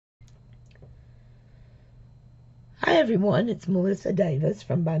everyone, it's Melissa Davis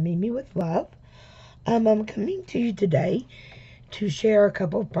from ByMimiWithLove. I'm coming to you today to share a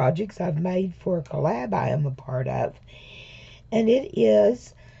couple of projects I've made for a collab I am a part of. And it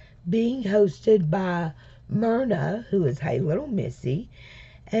is being hosted by Myrna, who is Heylittlemissy,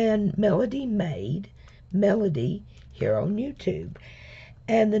 and Melody here on YouTube.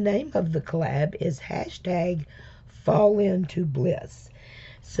 And the name of the collab is #FallIntoBliss.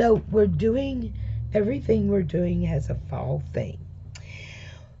 So everything we're doing has a fall theme.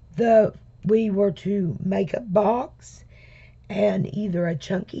 We were to make a box and either a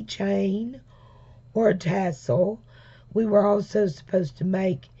chunky chain or a tassel. We were also supposed to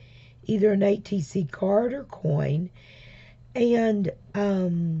make either an ATC card or coin and a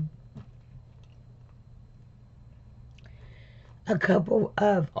couple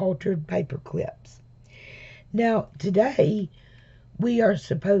of altered paper clips. Now today we are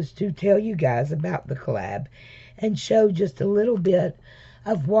supposed to tell you guys about the collab and show just a little bit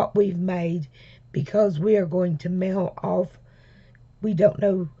of what we've made, because we are going to mail off. We don't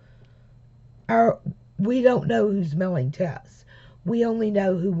know who's mailing to us. We only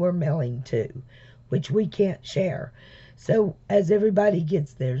know who we're mailing to, which we can't share. So as everybody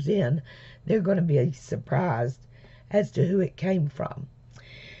gets theirs in, they're going to be surprised as to who it came from.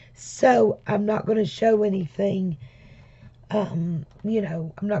 So I'm not going to show anything. I'm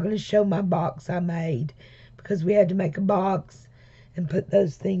not going to show my box I made, because we had to make a box and put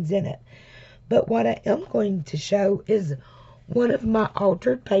those things in it. But what I am going to show is one of my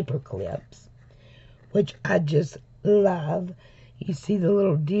altered paper clips, which I just love. You see the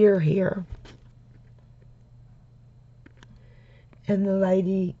little deer here, and the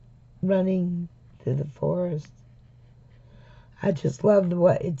lady running through the forest. I just love the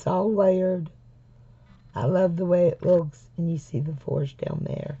way it's all layered. I love the way it looks, and you see the forest down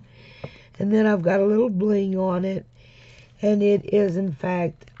there. And then I've got a little bling on it, and it is in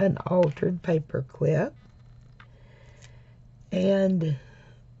fact an altered paper clip. And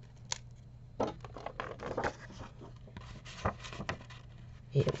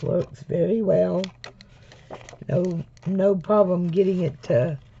it works very well. No problem getting it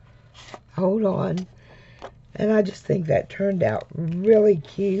to hold on. And I just think that turned out really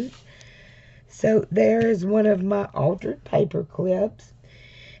cute. So there is one of my altered paper clips.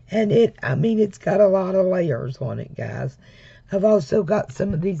 And it's got a lot of layers on it, guys. I've also got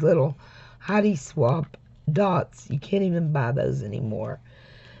some of these little Heidi Swap dots. You can't even buy those anymore.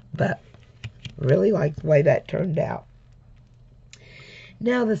 But really like the way that turned out.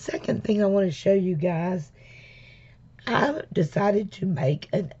 Now, the second thing I want to show you guys, I decided to make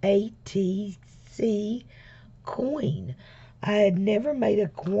an ATC coin. I had never made a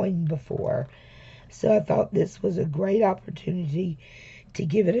coin before, so I thought this was a great opportunity to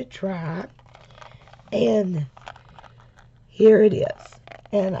give it a try. And here it is.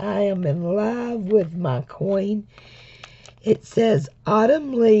 And I am in love with my coin. It says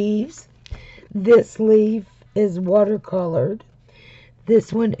Autumn Leaves. This leaf is watercolored.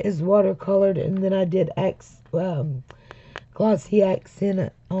 This one is watercolored, and then I did glossy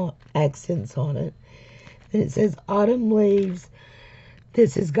accents on it. And it says Autumn Leaves.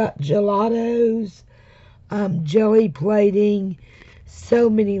 This has got gelatos, jelly plating, so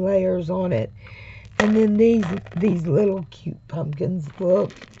many layers on it. And then these little cute pumpkins.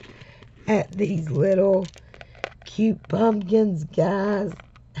 Look at these little cute pumpkins, guys.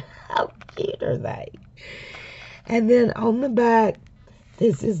 How cute are they? And then on the back,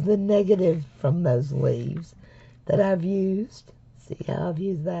 this is the negative from those leaves that I've used. See how I've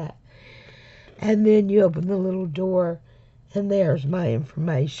used that? And then you open the little door, and there's my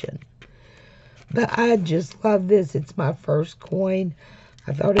information. But I just love this. It's my first coin.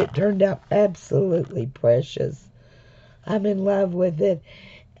 I thought it turned out absolutely precious. I'm in love with it,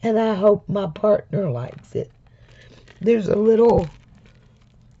 and I hope my partner likes it. There's a little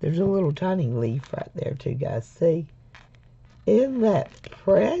tiny leaf right there too, guys. See? Isn't that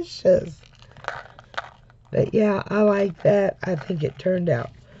precious? But yeah, I like that. I think it turned out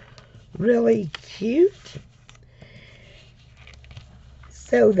really cute.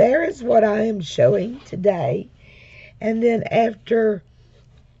 So there is what I am showing today. And then after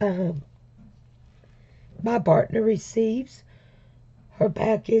my partner receives her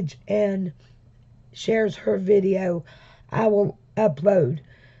package and shares her video, I will upload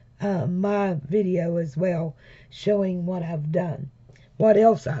my video as well, showing what I've done, what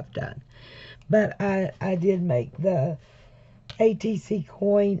else I've done. But I did make the ATC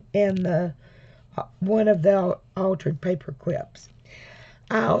coin and one of the altered paper clips.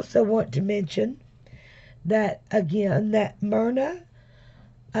 I also want to mention that, again, that Myrna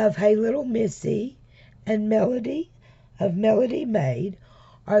of Heylittlemissy and Melody of Melodimade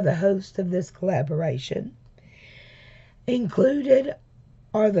are the hosts of this collaboration. Included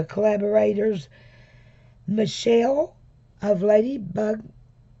are the collaborators Michelle of Ladybug,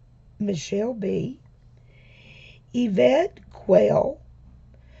 Michelle B, Yvette Quale,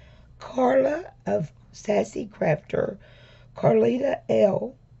 Carla of Sassy Crafter, Carlita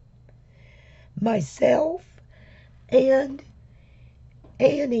L, myself, and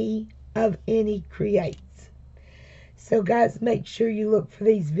Annie of Annie Creates. So guys, make sure you look for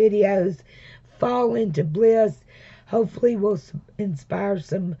these videos. Fall into bliss. Hopefully we'll inspire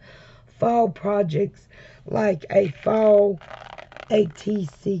some fall projects like a fall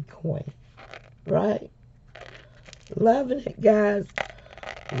ATC coin. Right? Loving it, guys.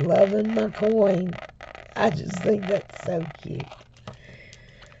 Loving my coin. I just think that's so cute.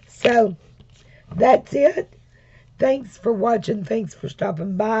 So, that's it. Thanks for watching. Thanks for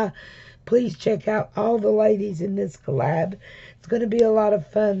stopping by. Please check out all the ladies in this collab. It's going to be a lot of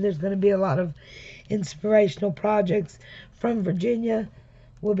fun. There's going to be a lot of inspirational projects from Virginia.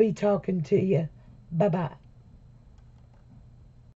 We'll be talking to you. Bye-bye.